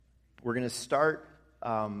We're going to start,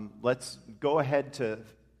 let's go ahead to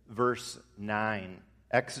verse 9,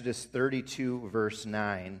 Exodus 32, verse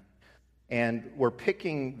 9. And we're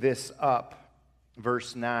picking this up,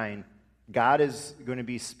 verse 9. God is going to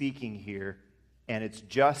be speaking here, and it's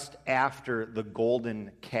just after the golden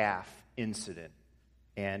calf incident.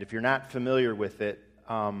 And if you're not familiar with it,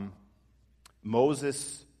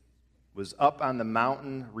 Moses was up on the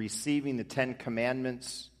mountain receiving the 10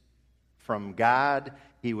 Commandments from God.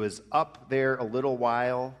 He was up there a little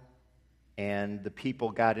while, and the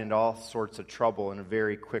people got into all sorts of trouble in a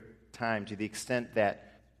very quick time, to the extent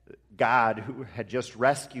that God, who had just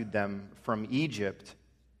rescued them from Egypt,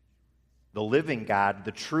 the living God,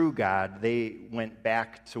 the true God, they went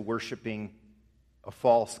back to worshiping a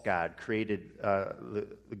false god, created the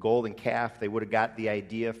golden calf. They would have got the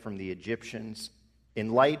idea from the Egyptians.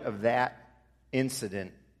 In light of that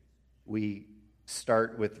incident, we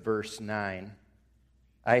start with verse 9.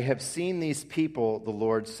 I have seen these people, the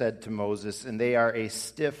Lord said to Moses, and they are a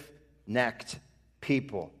stiff-necked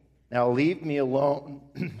people. Now leave me alone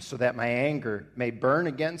so that my anger may burn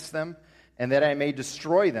against them and that I may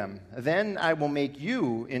destroy them. Then I will make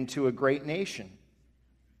you into a great nation.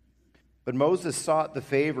 But Moses sought the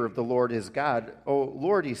favor of the Lord his God. O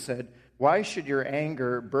Lord, he said, why should your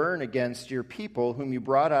anger burn against your people whom you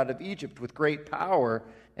brought out of Egypt with great power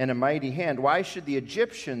and a mighty hand? Why should the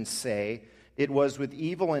Egyptians say it was with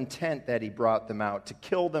evil intent that he brought them out, to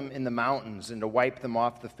kill them in the mountains and to wipe them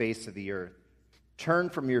off the face of the earth?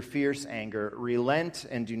 Turn from your fierce anger, relent,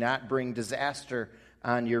 and do not bring disaster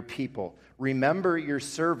on your people. Remember your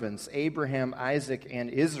servants, Abraham, Isaac,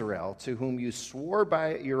 and Israel, to whom you swore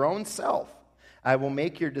by your own self. I will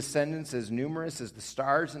make your descendants as numerous as the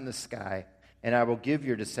stars in the sky, and I will give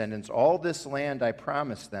your descendants all this land I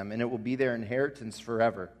promised them, and it will be their inheritance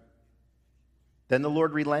forever. Then the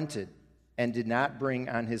Lord relented and did not bring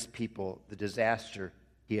on his people the disaster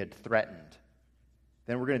he had threatened.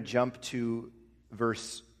 Then we're going to jump to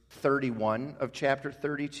verse 31 of chapter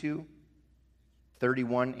 32.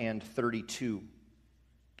 31 and 32.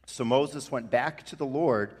 So Moses went back to the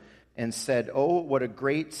Lord and said, oh, what a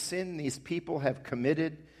great sin these people have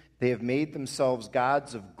committed. They have made themselves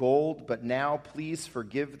gods of gold, but now please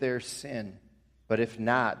forgive their sin. But if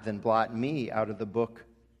not, then blot me out of the book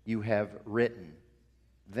you have written.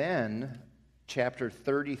 Then, chapter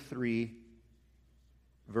 33,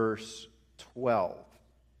 verse 12.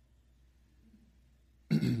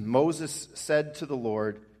 Moses said to the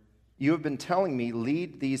Lord, you have been telling me,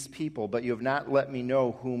 lead these people, but you have not let me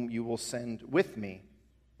know whom you will send with me.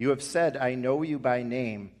 You have said, I know you by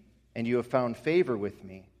name, and you have found favor with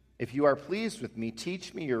me. If you are pleased with me,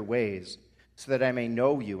 teach me your ways, so that I may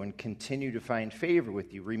know you and continue to find favor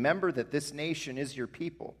with you. Remember that this nation is your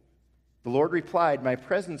people. The Lord replied, my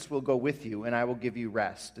presence will go with you, and I will give you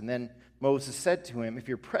rest. And then Moses said to him, if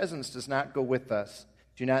your presence does not go with us,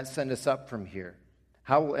 do not send us up from here.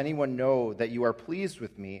 How will anyone know that you are pleased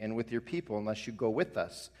with me and with your people unless you go with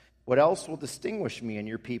us? What else will distinguish me and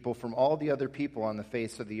your people from all the other people on the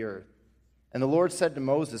face of the earth? And the Lord said to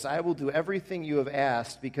Moses, I will do everything you have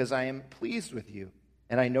asked because I am pleased with you,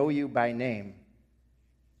 and I know you by name.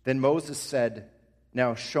 Then Moses said,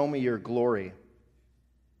 now show me your glory.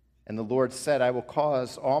 And the Lord said, I will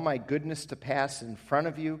cause all my goodness to pass in front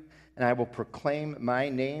of you, and I will proclaim my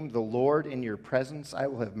name, the Lord, in your presence. I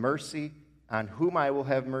will have mercy on whom I will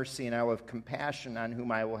have mercy, and I will have compassion on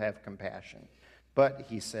whom I will have compassion. But,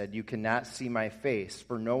 he said, you cannot see my face,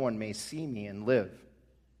 for no one may see me and live.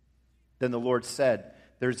 Then the Lord said,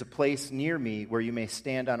 there's a place near me where you may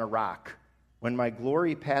stand on a rock. When my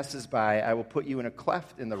glory passes by, I will put you in a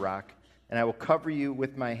cleft in the rock, and I will cover you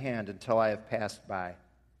with my hand until I have passed by.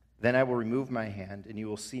 Then I will remove my hand, and you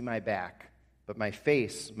will see my back, but my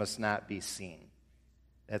face must not be seen.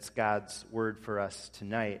 That's God's word for us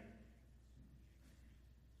tonight.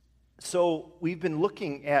 So we've been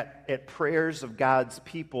looking at prayers of God's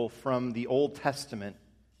people from the Old Testament.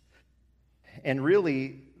 And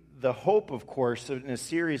really, the hope, of course, in a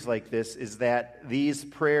series like this is that these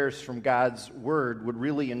prayers from God's Word would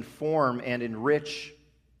really inform and enrich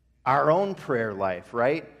our own prayer life,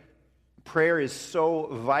 right? Prayer is so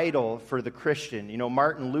vital for the Christian. You know,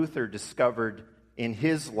 Martin Luther discovered in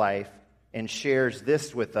his life and shares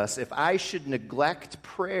this with us: if I should neglect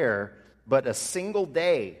prayer but a single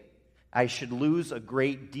day, I should lose a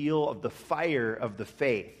great deal of the fire of the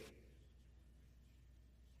faith.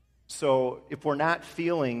 So if we're not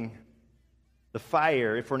feeling the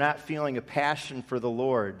fire, if we're not feeling a passion for the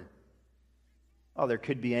Lord, well, there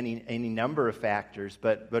could be any number of factors,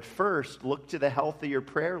 but first, look to the health of your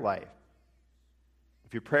prayer life.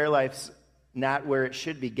 If your prayer life's not where it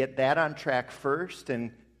should be, get that on track first,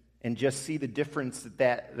 and and just see the difference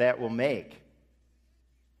that will make.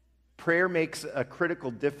 Prayer makes a critical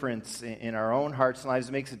difference in our own hearts and lives.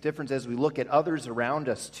 It makes a difference as we look at others around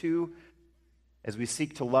us too, as we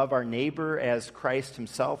seek to love our neighbor as Christ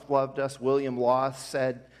himself loved us. William Law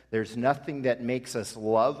said, "There's nothing that makes us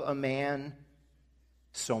love a man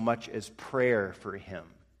so much as prayer for him."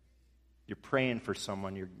 You're praying for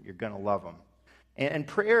someone, you're going to love them. And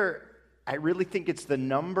prayer, I really think it's the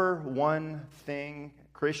number one thing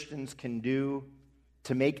Christians can do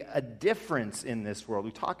to make a difference in this world.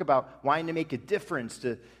 We talk about wanting to make a difference,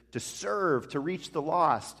 to serve, to reach the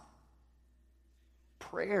lost.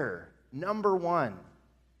 Prayer, number one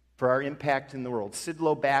for our impact in the world.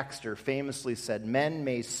 Sidlow Baxter famously said, "Men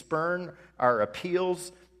may spurn our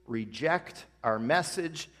appeals, reject our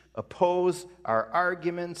message, oppose our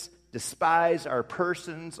arguments, despise our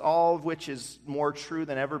persons," all of which is more true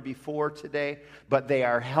than ever before today, but they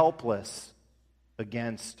are helpless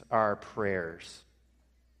against our prayers.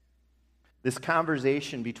 This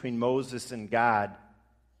conversation between Moses and God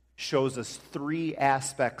shows us three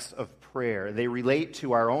aspects of prayer. They relate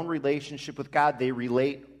to our own relationship with God. They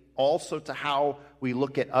relate also to how we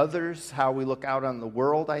look at others, how we look out on the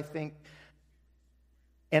world, I think.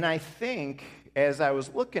 And I think, as I was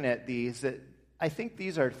looking at these, that I think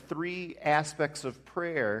these are three aspects of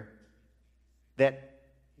prayer that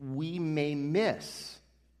we may miss.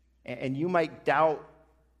 And you might doubt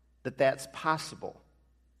that that's possible.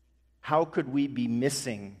 How could we be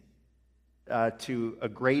missing, to a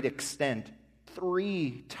great extent,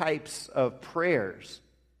 three types of prayers?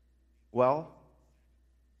 Well,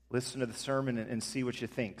 listen to the sermon and see what you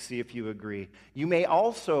think. See if you agree. You may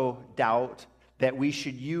also doubt that we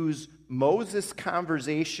should use Moses'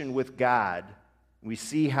 conversation with God. We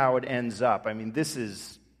see how it ends up. I mean, this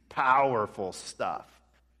is powerful stuff.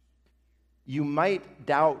 You might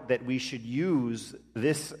doubt that we should use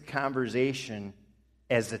this conversation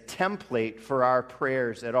as a template for our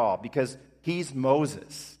prayers at all, because he's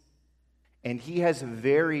Moses, and he has a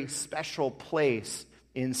very special place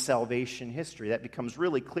in salvation history. That becomes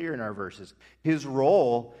really clear in our verses. His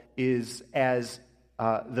role is as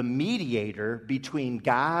the mediator between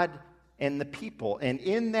God and the people, and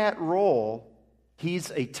in that role,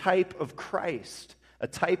 he's a type of Christ, a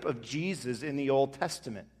type of Jesus in the Old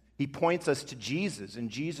Testament. He points us to Jesus and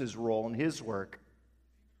Jesus' role and his work.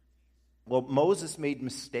 Well, Moses made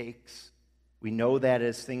mistakes. We know that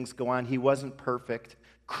as things go on. He wasn't perfect.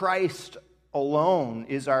 Christ alone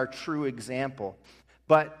is our true example.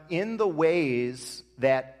 But in the ways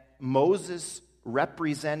that Moses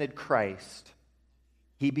represented Christ,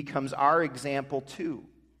 he becomes our example too.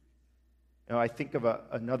 You know, I think of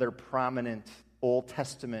another prominent Old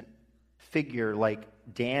Testament figure like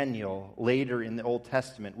Daniel later in the Old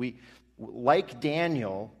Testament. Like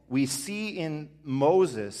Daniel, we see in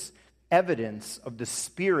Moses evidence of the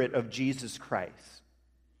Spirit of Jesus Christ.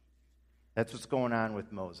 That's what's going on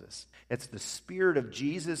with Moses. It's the Spirit of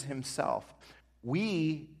Jesus himself.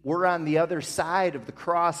 We're on the other side of the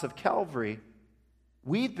cross of Calvary.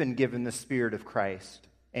 We've been given the Spirit of Christ,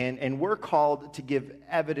 and we're called to give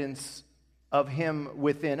evidence of him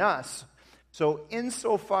within us. So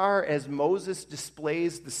insofar as Moses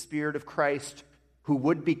displays the Spirit of Christ who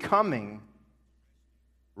would be coming,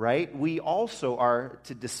 right, we also are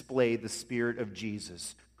to display the Spirit of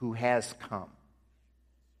Jesus who has come.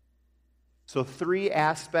 So three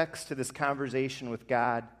aspects to this conversation with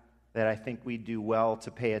God that I think we do well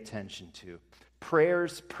to pay attention to.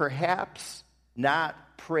 Prayers perhaps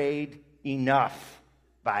not prayed enough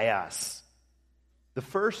by us. The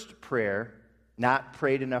first prayer, not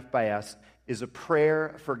prayed enough by us, is a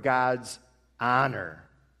prayer for God's honor.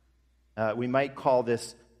 We might call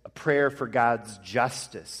this a prayer for God's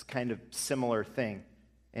justice, kind of similar thing.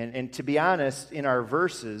 And to be honest, in our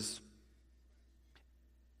verses,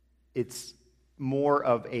 it's more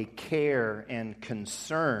of a care and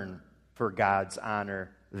concern for God's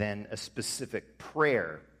honor than a specific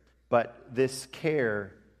prayer. But this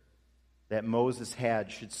care that Moses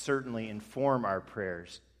had should certainly inform our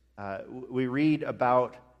prayers. We read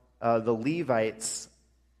about the Levites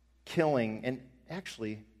killing, and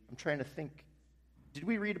actually, I'm trying to think, did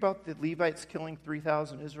we read about the Levites killing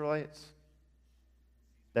 3,000 Israelites?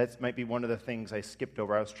 That might be one of the things I skipped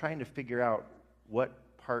over. I was trying to figure out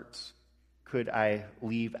what parts could I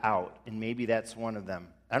leave out, and maybe that's one of them.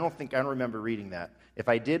 I don't remember reading that. If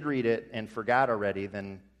I did read it and forgot already,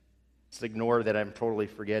 then just ignore that I'm totally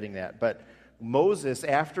forgetting that. But Moses,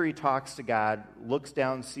 after he talks to God, looks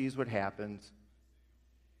down, sees what happens,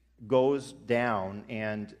 goes down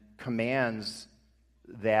and commands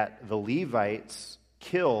that the Levites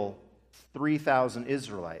kill 3,000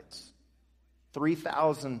 Israelites.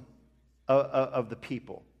 3,000 of the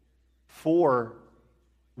people for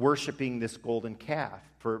worshiping this golden calf,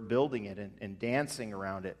 for building it and dancing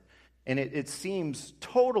around it. And it seems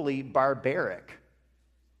totally barbaric.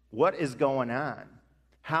 What is going on?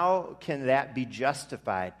 How can that be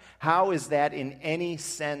justified? How is that in any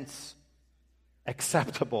sense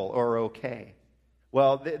acceptable or okay?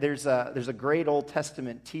 Well, there's a great Old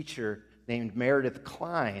Testament teacher named Meredith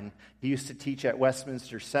Kline. He used to teach at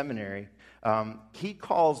Westminster Seminary. He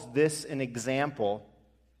calls this an example,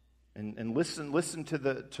 and listen to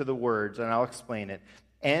the words, and I'll explain it.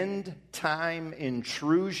 End time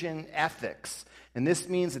intrusion ethics. And this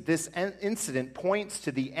means that this incident points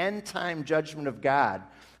to the end time judgment of God.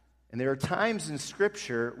 And there are times in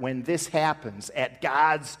Scripture when this happens at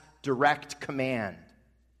God's direct command.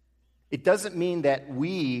 It doesn't mean that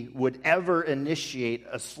we would ever initiate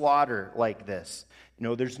a slaughter like this. You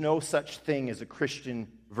know, there's no such thing as a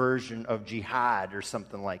Christian version of jihad or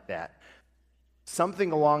something like that.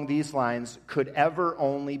 Something along these lines could ever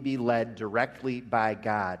only be led directly by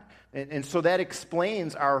God. And so that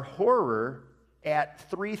explains our horror at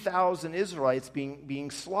 3,000 Israelites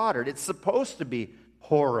being slaughtered. It's supposed to be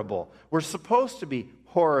horrible. We're supposed to be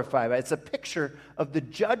horrified by it. It's a picture of the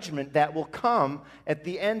judgment that will come at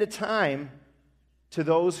the end of time to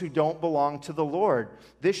those who don't belong to the Lord.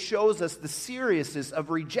 This shows us the seriousness of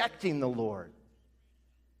rejecting the Lord.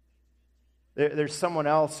 There's someone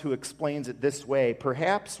else who explains it this way.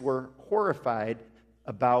 Perhaps we're horrified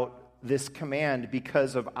about this command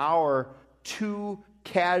because of our too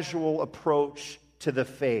casual approach to the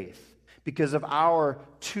faith, because of our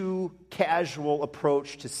too casual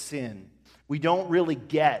approach to sin. We don't really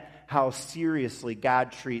get how seriously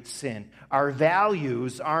God treats sin. Our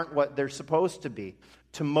values aren't what they're supposed to be.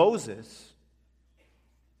 To Moses,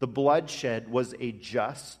 the bloodshed was a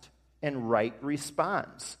just and right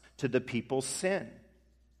response to the people's sin.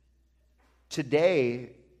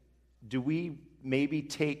 Today, do we maybe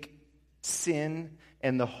take sin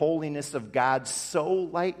and the holiness of God so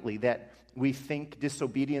lightly that we think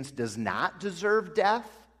disobedience does not deserve death?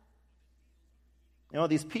 You know,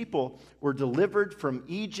 these people were delivered from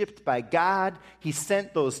Egypt by God. He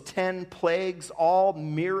sent those 10 plagues, all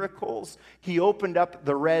miracles. He opened up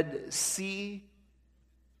the Red Sea,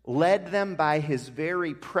 led them by his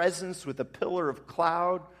very presence with a pillar of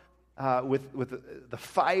cloud, with the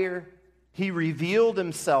fire. He revealed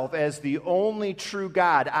himself as the only true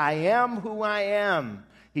God. I am who I am,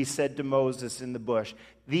 he said to Moses in the bush,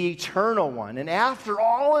 the eternal one. And after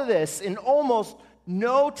all of this, in almost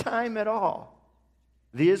no time at all,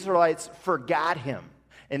 the Israelites forgot him,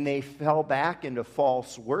 and they fell back into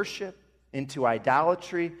false worship, into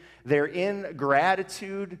idolatry. Their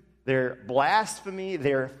ingratitude, their blasphemy,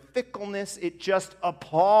 their fickleness, it just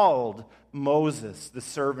appalled Moses, the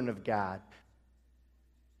servant of God.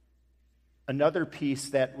 Another piece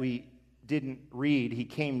that we didn't read, he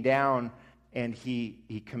came down and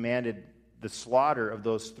he commanded the slaughter of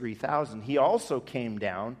those 3,000. He also came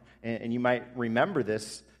down, and you might remember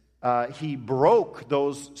this, he broke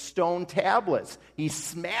those stone tablets. He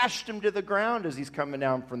smashed them to the ground as he's coming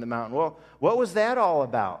down from the mountain. Well, what was that all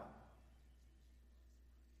about?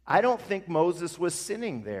 I don't think Moses was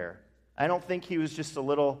sinning there. I don't think he was just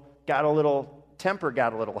got a little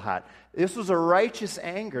hot. This was a righteous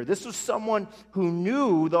anger. This was someone who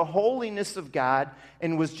knew the holiness of God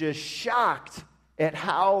and was just shocked at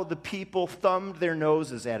how the people thumbed their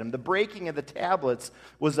noses at him. The breaking of the tablets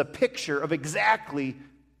was a picture of exactly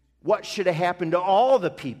what should have happened to all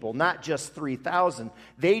the people, not just 3,000.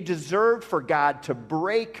 They deserved for God to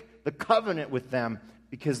break the covenant with them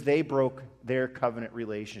because they broke their covenant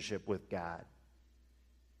relationship with God.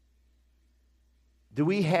 Do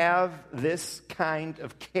we have this kind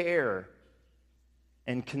of care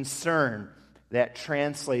and concern that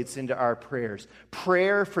translates into our prayers?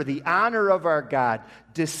 Prayer for the honor of our God,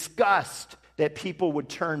 disgust that people would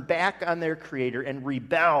turn back on their Creator and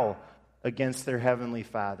rebel against their Heavenly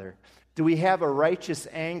Father? Do we have a righteous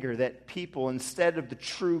anger that people, instead of the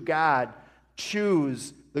true God,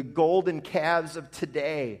 choose the golden calves of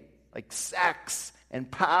today, like sex and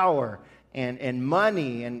power and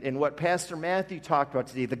money and what Pastor Matthew talked about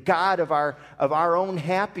today, the God of our own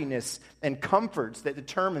happiness and comforts that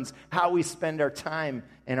determines how we spend our time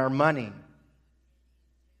and our money?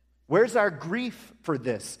 Where's our grief for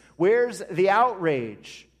this? Where's the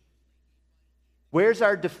outrage? Where's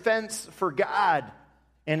our defense for God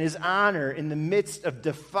and His honor in the midst of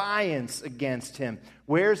defiance against Him?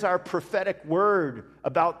 Where's our prophetic word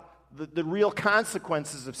about the real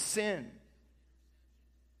consequences of sin?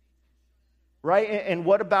 Right? And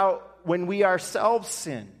what about when we ourselves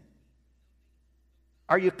sin?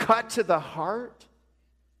 Are you cut to the heart?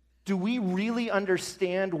 Do we really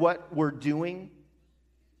understand what we're doing?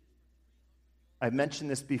 I've mentioned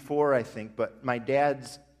this before, I think, but my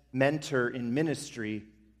dad's mentor in ministry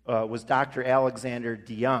was Dr. Alexander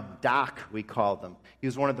DeYoung. Doc, we called him. He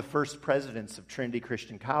was one of the first presidents of Trinity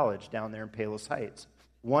Christian College down there in Palos Heights.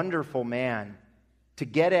 Wonderful man. To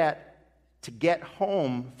get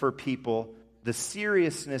home for people the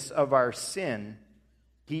seriousness of our sin,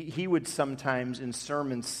 he would sometimes in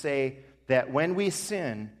sermons say that when we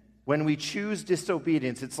sin, when we choose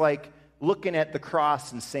disobedience, it's like looking at the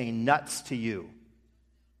cross and saying, nuts to you.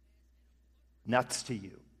 Nuts to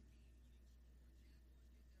you.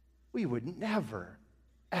 We would never,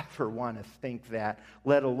 ever want to think that,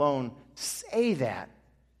 let alone say that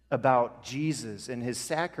about Jesus and his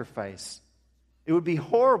sacrifice. It would be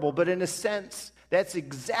horrible, but in a sense, that's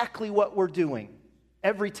exactly what we're doing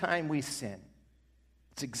every time we sin.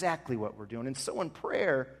 It's exactly what we're doing. And so in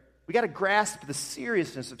prayer, we got to grasp the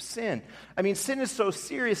seriousness of sin. I mean, sin is so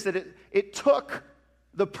serious that it took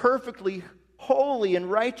the perfectly holy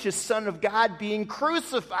and righteous Son of God being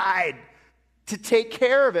crucified to take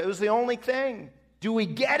care of it. It was the only thing. Do we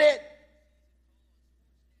get it?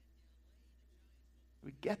 Do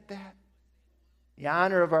we get that? The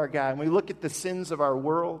honor of our God. And we look at the sins of our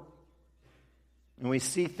world, and we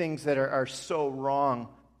see things that are so wrong.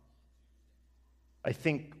 I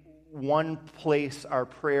think one place our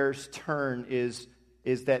prayers turn is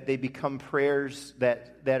that they become prayers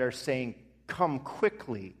that are saying, come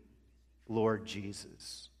quickly, Lord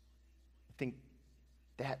Jesus. I think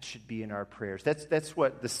that should be in our prayers. That's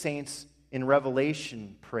what the saints in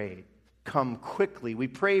Revelation prayed. Come quickly. We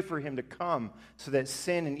pray for him to come so that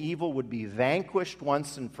sin and evil would be vanquished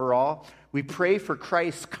once and for all. We pray for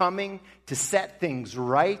Christ's coming to set things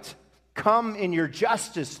right. Come in your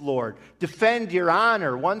justice, Lord. Defend your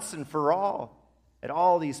honor once and for all. At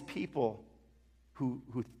all these people who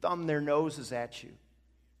thumb their noses at you.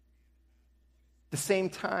 At the same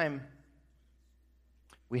time,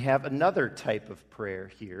 we have another type of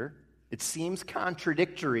prayer here. It seems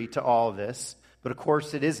contradictory to all this, but of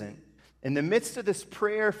course it isn't. In the midst of this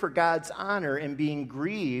prayer for God's honor and being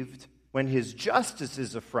grieved when his justice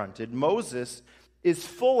is affronted, Moses is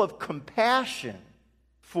full of compassion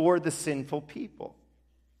for the sinful people.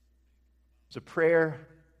 It's a prayer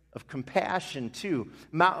of compassion too.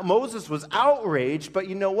 Moses was outraged, but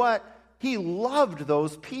you know what? He loved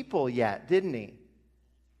those people yet, didn't he?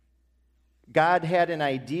 God had an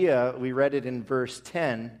idea. We read it in verse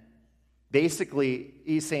 10. Basically,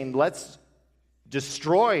 he's saying, let's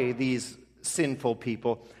destroy these sinful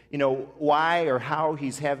people. You know, why or how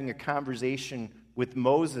he's having a conversation with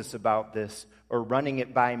Moses about this or running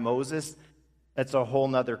it by Moses, that's a whole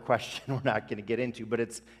nother question we're not going to get into, but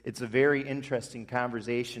it's a very interesting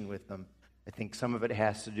conversation with them. I think some of it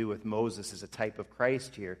has to do with Moses as a type of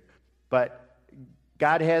Christ here. But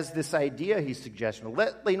God has this idea he's suggesting.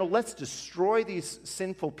 Let's destroy these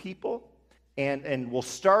sinful people, and we'll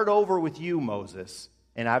start over with you, Moses,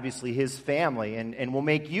 and obviously his family, and we'll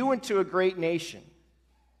make you into a great nation.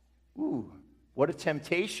 Ooh, what a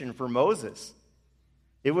temptation for Moses.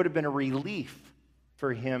 It would have been a relief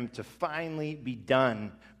for him to finally be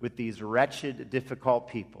done with these wretched, difficult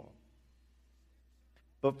people.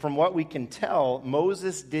 But from what we can tell,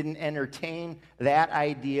 Moses didn't entertain that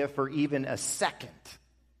idea for even a second.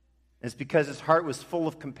 It's because his heart was full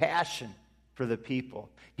of compassion for the people.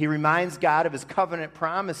 He reminds God of his covenant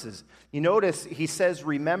promises. You notice he says,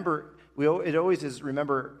 remember, it always is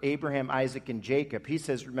remember Abraham, Isaac, and Jacob. He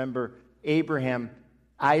says, remember Abraham,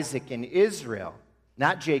 Isaac, and Israel.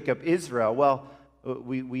 Not Jacob, Israel. Well,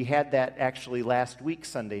 we had that actually last week,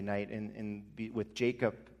 Sunday night, with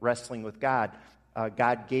Jacob wrestling with God.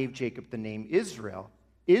 God gave Jacob the name Israel.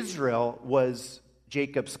 Israel was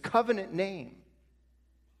Jacob's covenant name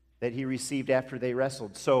that he received after they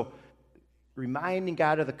wrestled. So, reminding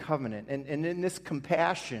God of the covenant. And in this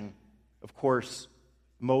compassion, of course,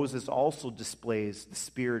 Moses also displays the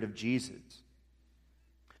spirit of Jesus.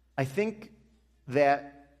 I think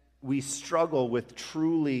that we struggle with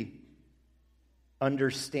truly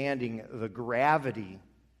understanding the gravity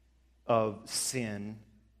of sin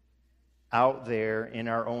out there in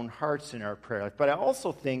our own hearts, in our prayer life. But I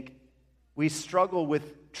also think we struggle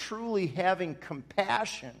with truly having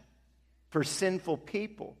compassion for sinful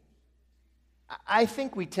people. I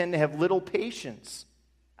think we tend to have little patience.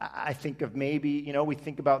 I think of maybe, we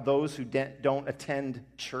think about those who don't attend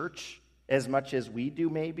church as much as we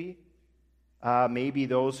do, maybe. Maybe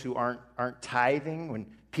those who aren't tithing, when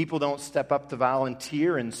people don't step up to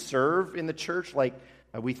volunteer and serve in the church like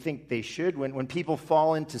we think they should. When people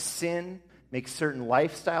fall into sin, make certain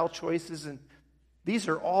lifestyle choices, and These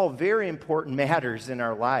are all very important matters in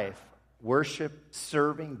our life. Worship,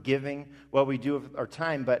 serving, giving, what we do with our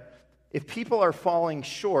time. But if people are falling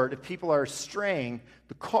short, if people are straying,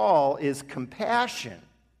 the call is compassion.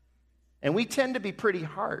 And we tend to be pretty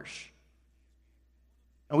harsh.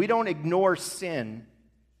 And we don't ignore sin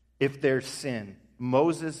if there's sin.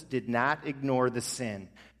 Moses did not ignore the sin,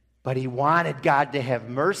 but he wanted God to have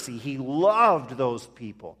mercy. He loved those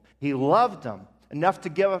people. He loved them enough to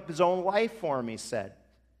give up his own life for them, he said.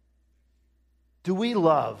 Do we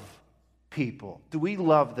love people? Do we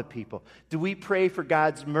love the people? Do we pray for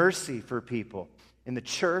God's mercy for people in the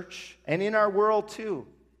church and in our world too?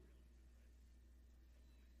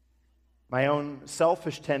 My own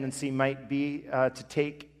selfish tendency might be to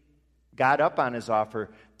take God up on his offer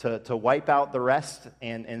to wipe out the rest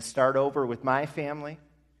and start over with my family.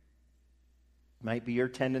 Might be your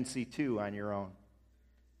tendency too on your own.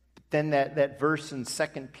 But then that verse in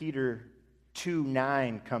 2 Peter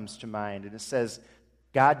 2:9 comes to mind, and it says,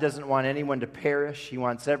 God doesn't want anyone to perish. He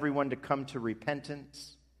wants everyone to come to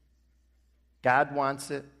repentance. God wants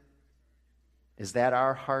it. Is that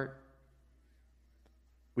our heart?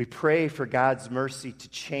 We pray for God's mercy to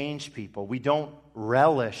change people. We don't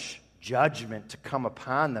relish judgment to come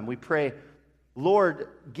upon them. We pray, Lord,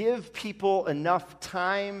 give people enough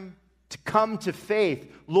time to come to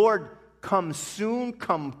faith. Lord, come soon,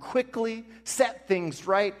 come quickly, set things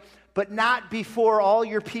right, but not before all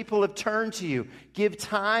your people have turned to you. Give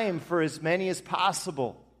time for as many as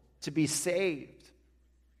possible to be saved.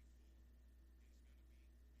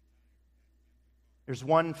 There's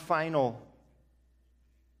one final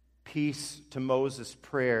piece to Moses'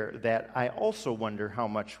 prayer that I also wonder how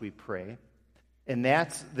much we pray, and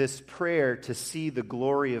that's this prayer to see the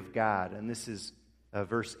glory of God. And this is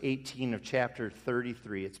verse 18 of chapter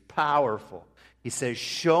 33. It's powerful. He says,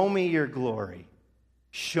 show me your glory.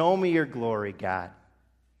 Show me your glory, God.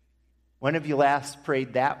 When have you last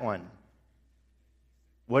prayed that one?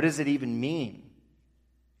 What does it even mean?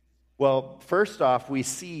 Well, first off, we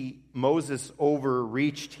see Moses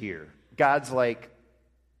overreached here. God's like,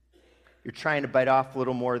 you're trying to bite off a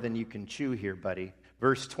little more than you can chew here, buddy.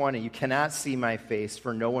 Verse 20, you cannot see my face,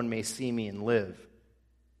 for no one may see me and live.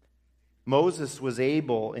 Moses was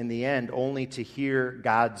able, in the end, only to hear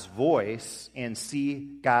God's voice and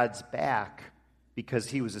see God's back because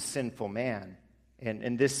he was a sinful man.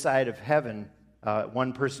 And this side of heaven,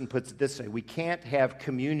 one person puts it this way, we can't have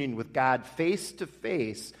communion with God face to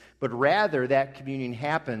face, but rather that communion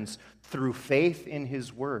happens through faith in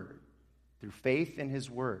his word. Through faith in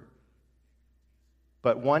his word.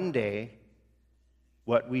 But one day,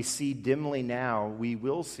 what we see dimly now, we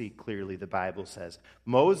will see clearly, the Bible says.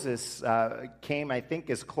 Moses came, I think,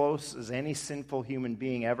 as close as any sinful human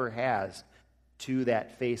being ever has to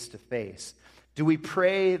that face-to-face. Do we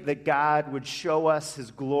pray that God would show us his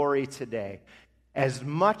glory today? As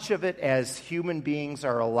much of it as human beings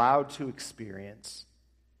are allowed to experience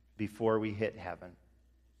before we hit heaven.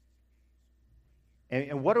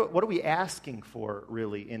 And what are we asking for,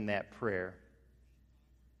 really, in that prayer?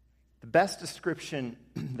 The best description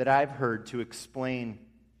that I've heard to explain,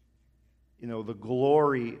 the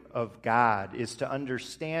glory of God is to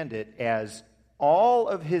understand it as all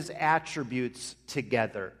of his attributes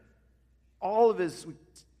together. All of his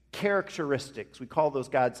characteristics, we call those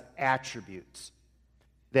God's attributes.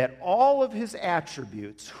 That all of his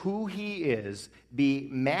attributes, who he is, be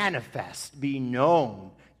manifest, be known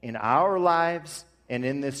in our lives and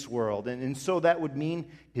in this world. And so that would mean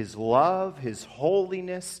his love, his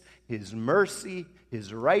holiness, his mercy,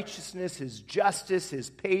 his righteousness, his justice, his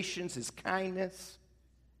patience, his kindness.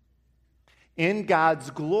 In God's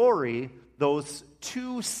glory, those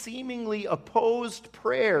two seemingly opposed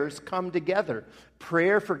prayers come together.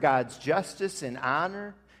 Prayer for God's justice and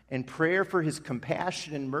honor, and prayer for his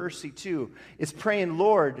compassion and mercy too. It's praying,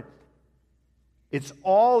 Lord, it's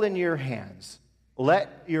all in your hands.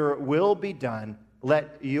 Let your will be done.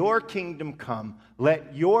 Let your kingdom come.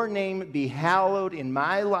 Let your name be hallowed in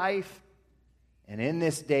my life and in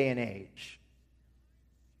this day and age.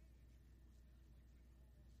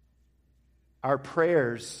 Our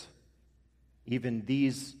prayers, even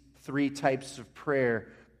these three types of prayer,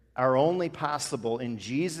 are only possible in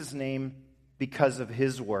Jesus' name because of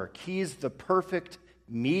his work. He's the perfect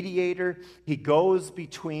mediator. He goes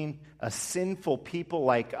between a sinful people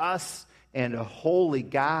like us and a holy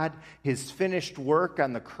God. His finished work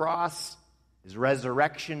on the cross, his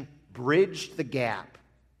resurrection, bridged the gap.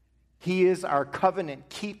 He is our covenant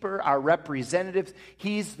keeper, our representative.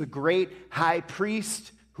 He's the great high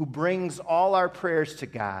priest who brings all our prayers to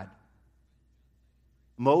God.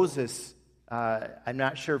 Moses, I'm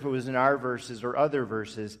not sure if it was in our verses or other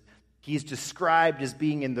verses, He's described as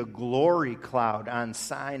being in the glory cloud on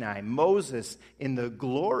Sinai. Moses in the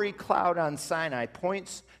glory cloud on Sinai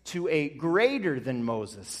points to a greater than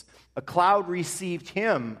Moses. A cloud received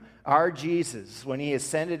him, our Jesus, when he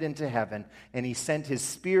ascended into heaven, and he sent his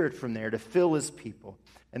Spirit from there to fill his people.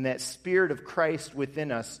 And that Spirit of Christ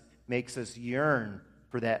within us makes us yearn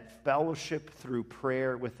for that fellowship through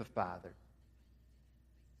prayer with the Father.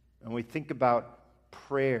 When we think about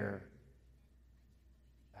prayer,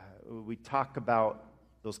 we talk about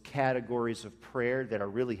those categories of prayer that are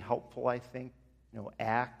really helpful, I think.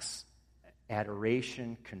 Acts,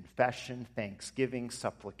 adoration, confession, thanksgiving,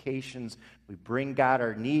 supplications. We bring God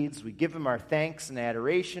our needs. We give him our thanks and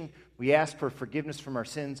adoration. We ask for forgiveness from our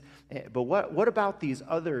sins. But what about these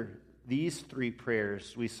three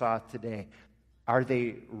prayers we saw today? Are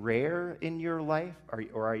they rare in your life,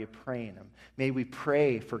 or are you praying them? May we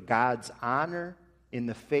pray for God's honor in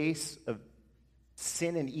the face of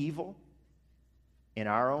sin and evil in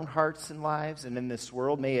our own hearts and lives and in this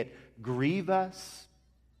world. May it grieve us.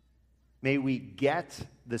 May we get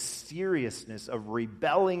the seriousness of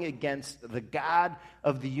rebelling against the God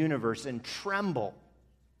of the universe and tremble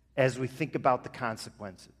as we think about the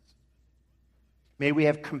consequences. May we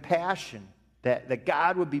have compassion that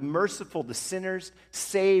God would be merciful to sinners,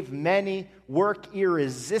 save many, work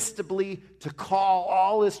irresistibly to call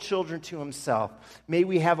all his children to himself. May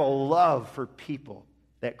we have a love for people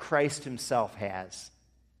that Christ himself has.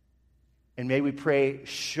 And may we pray,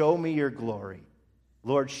 show me your glory.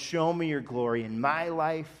 Lord, show me your glory in my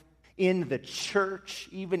life, in the church,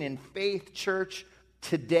 even in Faith Church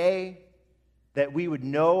today, that we would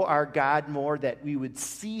know our God more, that we would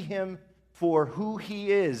see him for who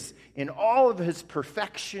he is in all of his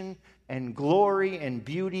perfection and glory and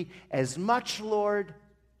beauty, as much, Lord,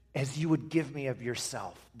 as you would give me of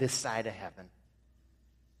yourself this side of heaven.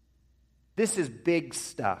 This is big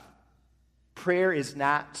stuff. Prayer is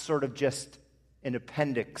not sort of just an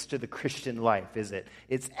appendix to the Christian life, is it?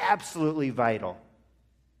 It's absolutely vital.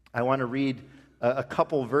 I want to read a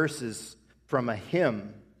couple verses from a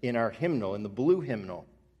hymn in our hymnal, in the blue hymnal.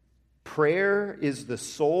 Prayer is the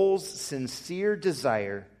soul's sincere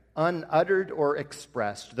desire, unuttered or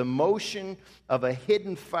expressed, the motion of a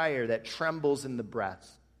hidden fire that trembles in the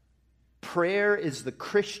breast. Prayer is the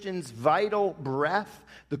Christian's vital breath,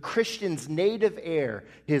 the Christian's native air,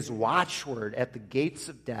 his watchword at the gates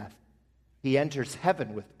of death. He enters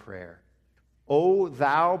heaven with prayer. O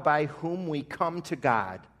thou by whom we come to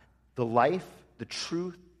God, the life, the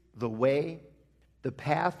truth, the way, the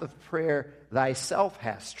path of prayer thyself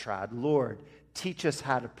hast trod. Lord, teach us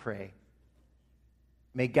how to pray.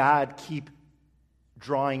 May God keep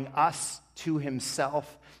drawing us to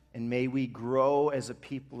himself, and may we grow as a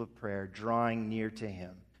people of prayer, drawing near to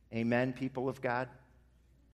him. Amen, people of God.